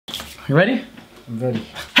You ready? I'm ready.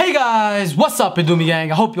 Hey guys, what's up, Idumi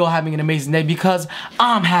Gang? I hope you're all having an amazing day because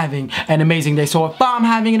I'm having an amazing day. So if I'm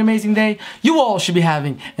having an amazing day, you all should be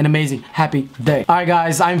having an amazing, happy day. Alright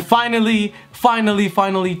guys, I'm finally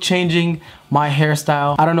changing my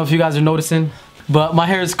hairstyle. I don't know if you guys are noticing, but my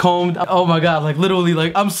hair is combed. Oh my god, like literally,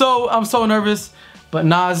 like I'm so nervous. But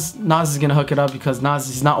Nas is gonna hook it up because Nas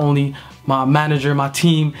is not only my manager, my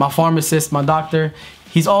team, my pharmacist, my doctor.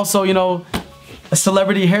 He's also, you know, a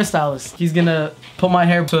celebrity hairstylist. He's gonna put my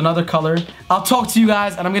hair to another color. I'll talk to you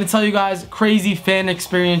guys and I'm gonna tell you guys crazy fan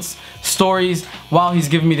experience stories while he's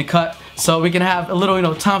giving me the cut. So we can have a little, you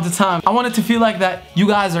know, time to time. I want it to feel like that you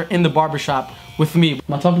guys are in the barbershop with me.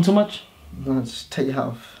 Am I talking too much? No, just take your hat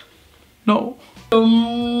off. No.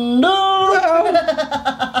 No!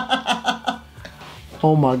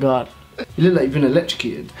 Oh my god. You look like you've been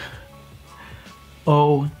electrocuted.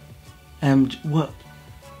 OMG, what?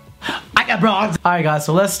 I got bronze. Alright guys,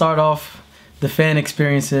 so let's start off the fan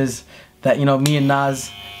experiences that, you know, me and Nas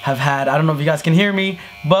have had. I don't know if you guys can hear me,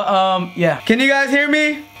 but yeah. Can you guys hear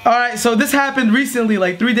me? Alright, so this happened recently,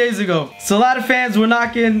 like 3 days ago. So a lot of fans were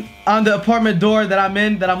knocking on the apartment door that I'm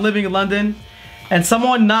in, that I'm living in London. And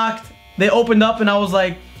someone knocked, they opened up and I was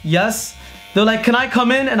like, yes. They're like, can I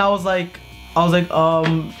come in? And I was like,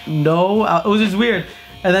 no. It was just weird.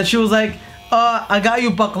 And then she was like, I got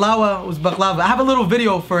you baklava. It was baklava. I have a little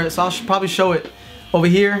video for it, so I'll probably show it over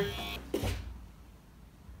here.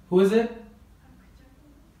 Who is it?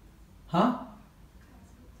 Huh?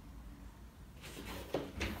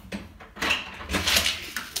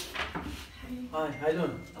 Hi, how you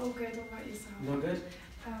doing? Oh, good. What about yourself? You doing good?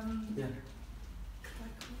 Yeah.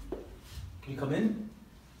 Can you come in?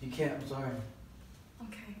 You can't, I'm sorry.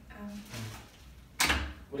 Okay,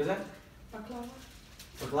 What is that? baklava.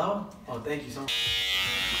 Baklava? Oh, thank you so much.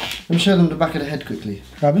 Let me show them the back of the head quickly.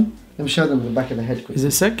 Robin? Let me show them the back of the head quickly. Is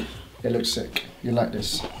it sick? It looks sick. You like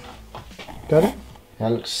this? Got it?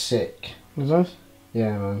 That looks sick. Is that?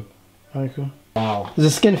 Yeah, man. Alright, cool. Wow. Is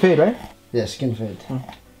it skin fade, right? Yeah, skin fade. Oh.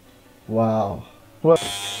 Wow. What?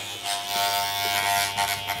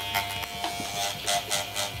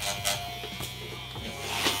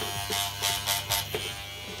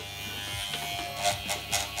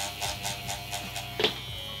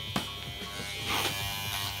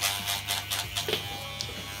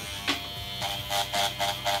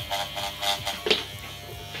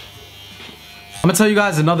 I'm gonna tell you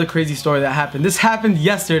guys another crazy story that happened. This happened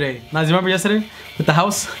yesterday. Now, do you remember yesterday? With the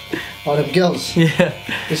house? Oh, them girls. Yeah.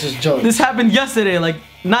 This is joke. This happened yesterday, like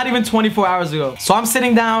not even 24 hours ago. So I'm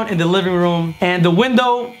sitting down in the living room and the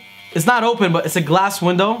window is not open, but it's a glass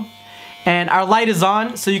window. And our light is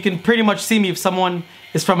on, so you can pretty much see me if someone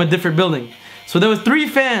is from a different building. So there was 3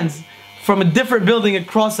 fans from a different building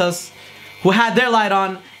across us who had their light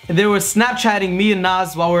on, and they were Snapchatting me and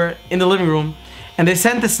Nas while we're in the living room. And they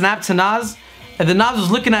sent the snap to Nas, and then Nas was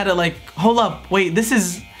looking at it like, hold up, wait, this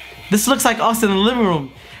looks like us in the living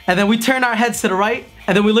room. And then we turned our heads to the right,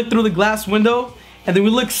 and then we looked through the glass window, and then we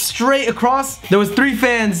looked straight across. There was 3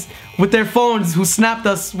 fans with their phones who snapped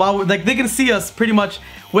us while like they can see us pretty much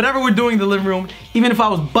whatever we're doing in the living room. Even if I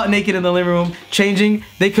was butt naked in the living room changing,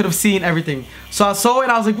 they could have seen everything. So I saw it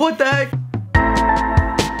and I was like, what the heck?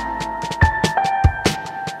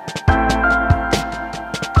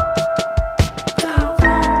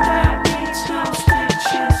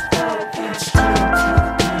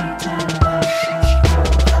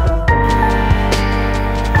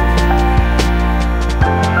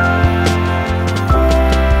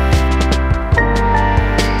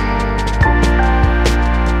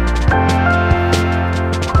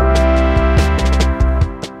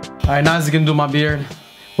 Alright, now Nas is gonna do my beard.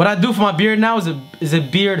 What I do for my beard now is a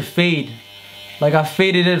beard fade. Like I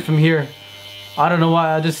faded it from here. I don't know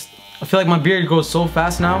why, I feel like my beard grows so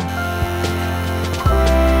fast now.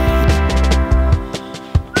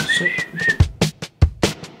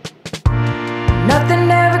 Nothing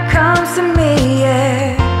ever comes to me,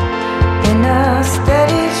 yeah, in a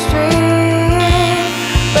steady stream,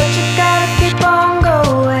 but you gotta keep on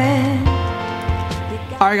going.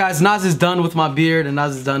 Alright guys, Nas is done with my beard and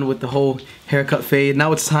Nas is done with the whole haircut fade.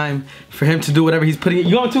 Now it's time for him to do whatever he's putting.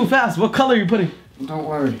 You're going too fast. What color are you putting? Don't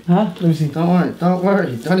worry. Huh? Let me see. Don't worry. Don't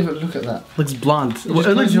worry. Don't even look at that. Looks blonde. It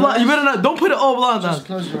looks blonde. You better not. Don't put it all blonde on. Just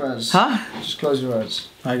close your eyes. Huh? Just close your eyes.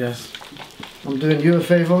 I guess. I'm doing you a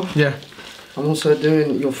favour. Yeah. I'm also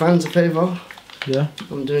doing your fans a favour. Yeah.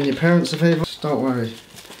 I'm doing your parents a favour. Just don't worry.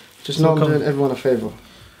 Just know I'm doing everyone a favour.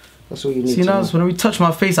 That's all you need to know. See, now, when we touch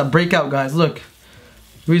my face, I break out, guys. Look.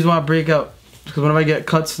 The reason why I break out is because whenever I get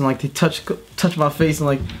cuts and like they touch my face and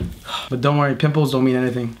like, but don't worry, pimples don't mean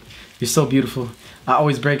anything. You're so beautiful. I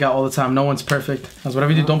always break out all the time. No one's perfect. That's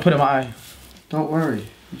whatever you do, don't put it in my eye. Don't worry.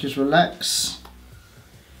 You just relax.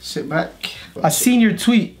 Sit back. I seen your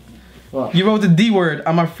tweet. What? You wrote the D word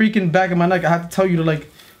on my freaking back of my neck. I had to tell you to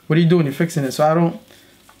like, what are you doing? You're fixing it. So I don't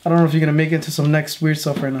know if you're gonna make it into some next weird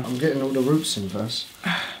stuff right now. I'm getting all the roots in first.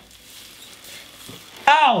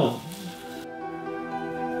 Ow!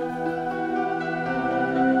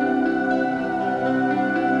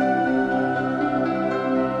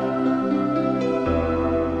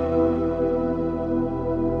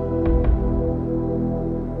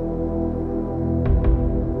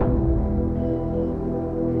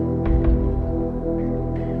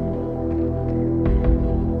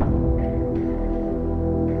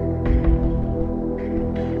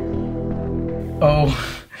 Oh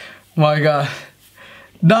my god.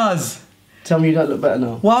 Nas! Tell me you don't look better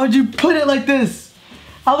now. Why would you put it like this?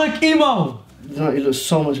 I look emo! No, you look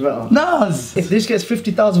so much better. Nas! If this gets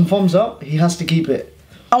 50,000 thumbs up, he has to keep it.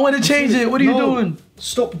 I want to change it. What are you doing?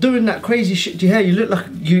 Stop doing that crazy shit to your hair. You look like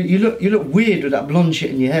you look weird with that blonde shit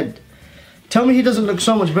in your head. Tell me he doesn't look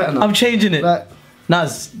so much better now. I'm changing it. Like,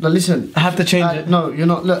 Nas, listen. I have to change it. No, you're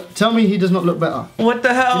not. Look, tell me he does not look better. What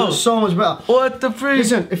the hell? He looks so much better. What the freak?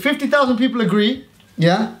 Listen, if 50,000 people agree,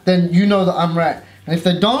 yeah, then you know that I'm right. And if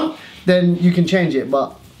they don't, then you can change it.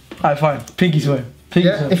 But alright, fine. Pinky swear. Pinky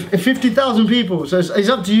yeah, swear. if 50,000 people, so it's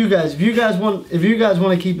up to you guys. If you guys want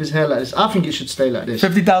to keep his hair like this, I think it should stay like this.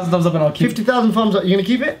 50,000 thumbs up and I'll keep it. 50,000 thumbs up. You gonna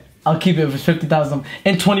keep it? I'll keep it if it's 50,000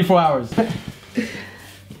 in 24 hours.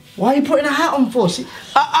 Why are you putting a hat on for? See,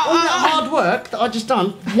 all that hard work that I just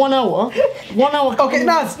done, 1 hour. 1 hour. Okay,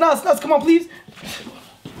 Nas, come on, please.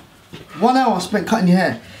 1 hour I spent cutting your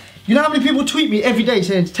hair. You know how many people tweet me every day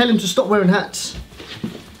saying, tell him to stop wearing hats?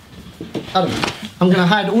 Adam, I'm gonna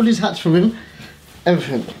hide all his hats from him.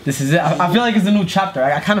 Everything. This is it. I feel like it's a new chapter.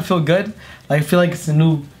 I kind of feel good. Like, I feel like it's a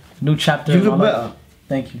new chapter. You look better.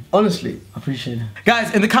 Thank you. Honestly. I appreciate it.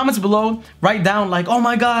 Guys, in the comments below, write down like, oh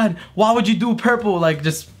my god, why would you do purple? Like,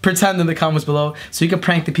 just pretend in the comments below so you can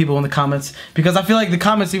prank the people in the comments. Because I feel like the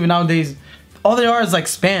comments even nowadays, all they are is like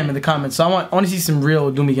spam in the comments. So I want to see some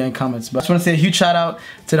real Doomy Gang comments. But I just want to say a huge shout out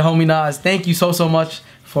to the homie Nas. Thank you so much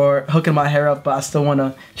for hooking my hair up, but I still want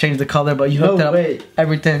to change the color, but you hooked it up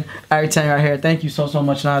everything right here. Thank you so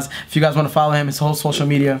much, Nas. If you guys want to follow him, his whole social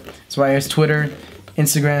media, it's right here. It's Twitter,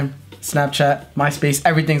 Instagram, Snapchat, MySpace,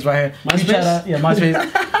 everything's right here. MySpace? Yeah,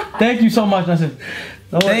 MySpace. Thank you so much, Nassim.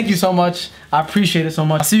 Thank you so much. I appreciate it so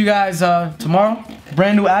much. I'll see you guys tomorrow.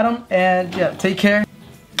 Brand new Adam, and yeah, take care.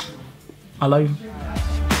 I love you.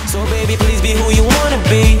 So baby, please be who you wanna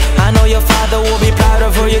be. I know your father will be proud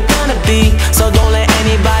of who you're gonna be. So don't let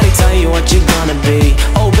anybody tell you what you're gonna be.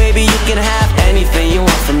 Oh baby, you can have anything you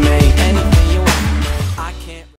want from me. Anything.